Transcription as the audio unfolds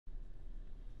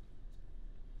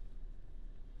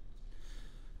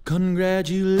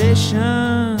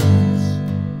Congratulations,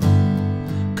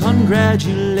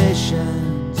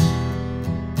 congratulations,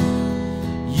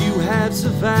 you have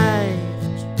survived,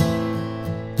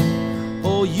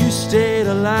 oh, you stayed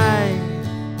alive.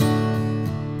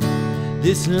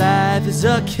 This life is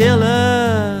a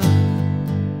killer,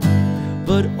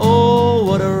 but oh,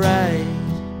 what a ride.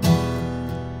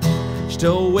 Just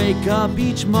to wake up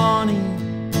each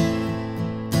morning,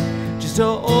 just to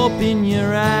open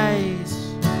your eyes.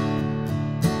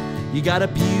 You got a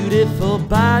beautiful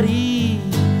body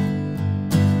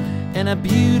and a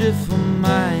beautiful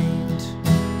mind.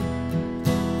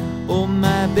 Oh,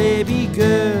 my baby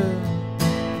girl,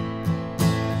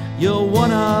 you're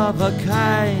one of a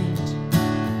kind.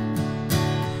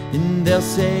 And they'll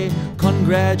say,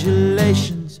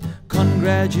 congratulations,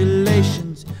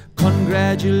 congratulations,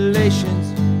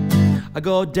 congratulations. I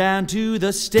go down to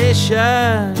the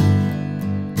station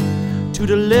to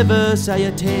deliver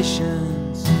salutations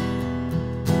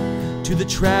to the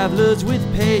travelers with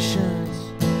patience.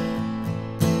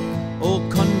 Oh,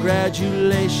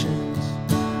 congratulations.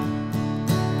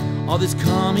 All this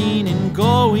coming and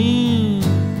going,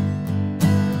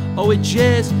 oh, it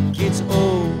just gets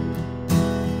old.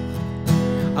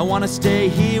 I wanna stay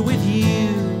here with you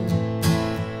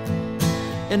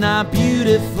in our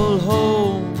beautiful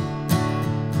home,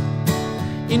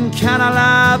 and count all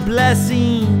our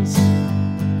blessings,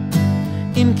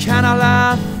 and count all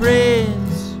our friends,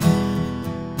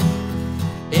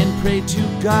 and pray to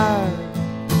God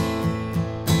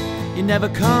it never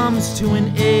comes to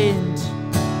an end.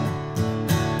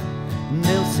 And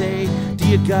they'll say,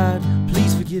 dear God,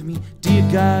 please forgive me. Dear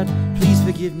God, please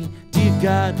forgive me. Dear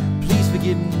God, please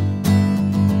forgive me.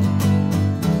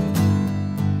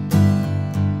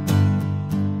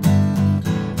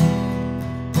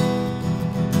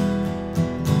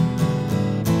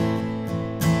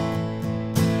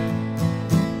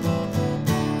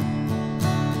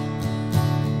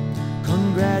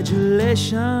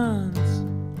 Congratulations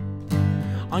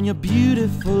on your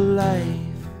beautiful life.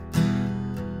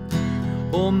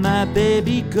 Oh, my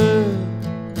baby girl,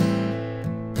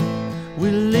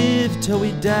 we'll live till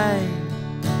we die.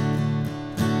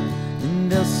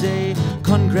 And they'll say,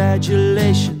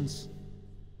 congratulations.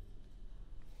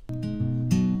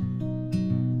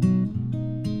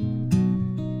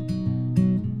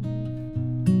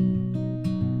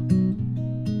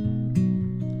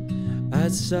 I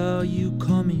saw you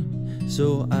coming,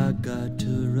 so I got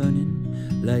to running.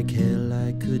 Like hell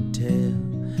I could tell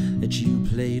that you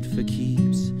played for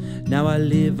keeps. Now I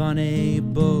live on a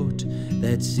boat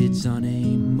that sits on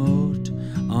a moat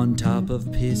on top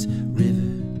of Piss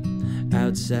River,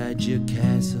 outside your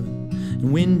castle.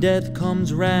 And when death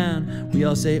comes round, we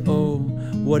all say, oh,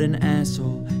 what an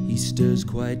asshole. He stirs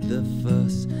quite the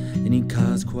fuss, and he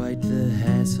caused quite the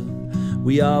hassle.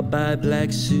 We all buy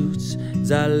black suits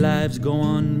as our lives go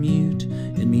on mute,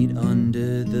 and meet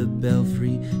under the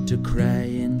belfry to cry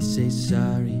and say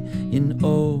sorry. And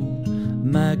oh,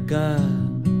 my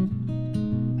God,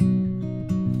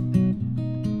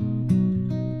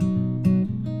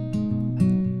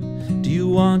 do you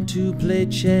want to play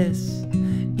chess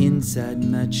inside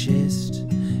my chest?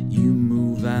 You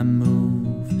move, I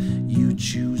move, you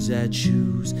choose, I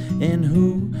choose. And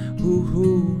who,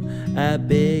 I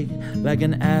beg like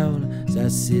an owl as I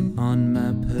sit on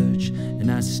my perch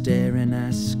and I stare and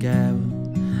I scowl.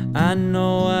 I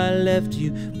know I left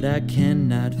you, but I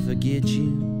cannot forget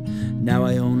you. Now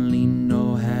I only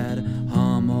know how to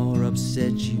harm or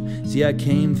upset you. See, I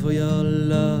came for your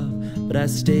love, but I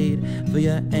stayed for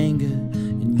your anger.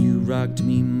 And you rocked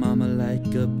me, mama,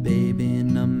 like a baby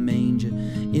in a manger.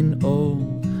 And oh,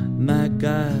 my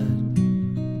God,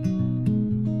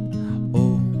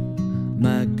 oh,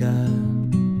 my God.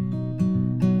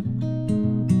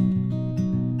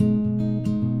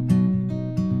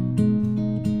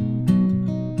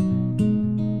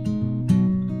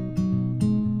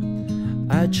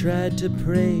 I tried to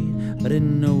pray, but I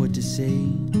didn't know what to say,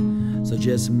 so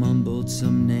just mumbled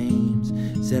some names,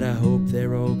 said I hope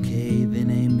they're okay,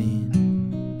 then amen.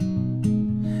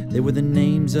 They were the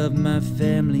names of my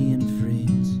family and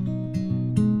friends.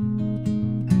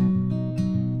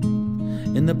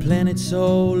 And the planet's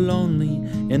so lonely,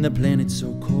 and the planet's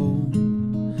so cold.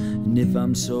 And if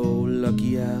I'm so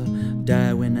lucky, I'll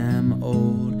die when I'm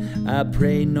old. I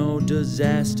pray no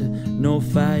disaster, no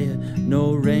fire,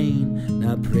 no rain. And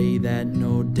I pray that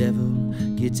no devil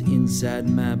gets inside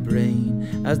my brain,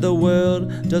 as the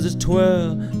world does its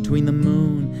twirl between the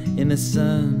moon and the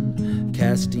sun,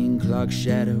 casting clock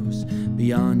shadows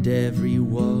beyond every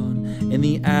one, and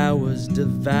the hours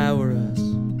devour us.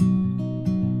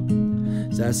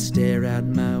 As I stare out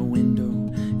my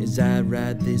window, as as I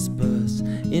ride this bus.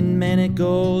 And man, it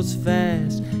goes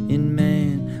fast, and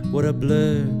man, what a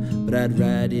blur. But I'd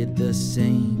ride it the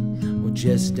same, or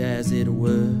just as it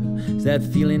were. Is that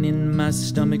feeling in my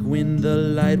stomach when the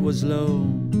light was low.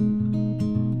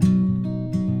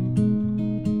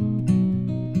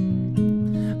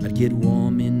 I'd get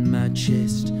warm in my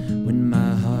chest when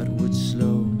my heart would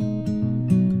slow.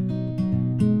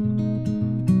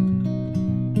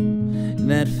 And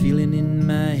that feeling in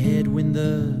my head when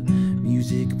the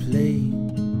music played.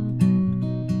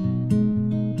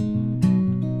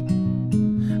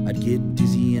 I'd get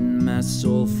dizzy in my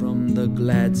soul from the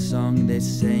glad song they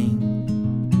sang.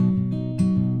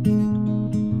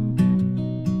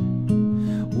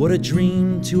 What a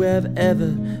dream to have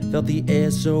ever felt the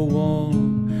air so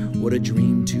warm. What a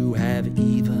dream to have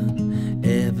even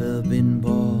ever been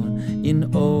born.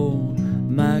 And oh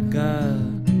my God,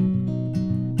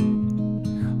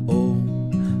 oh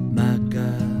my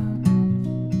God.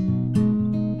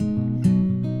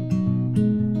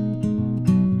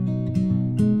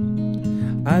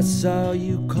 I saw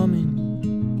you coming,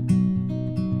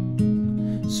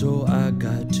 so I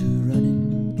got to running.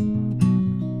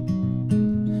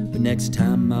 But next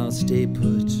time I'll stay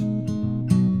put.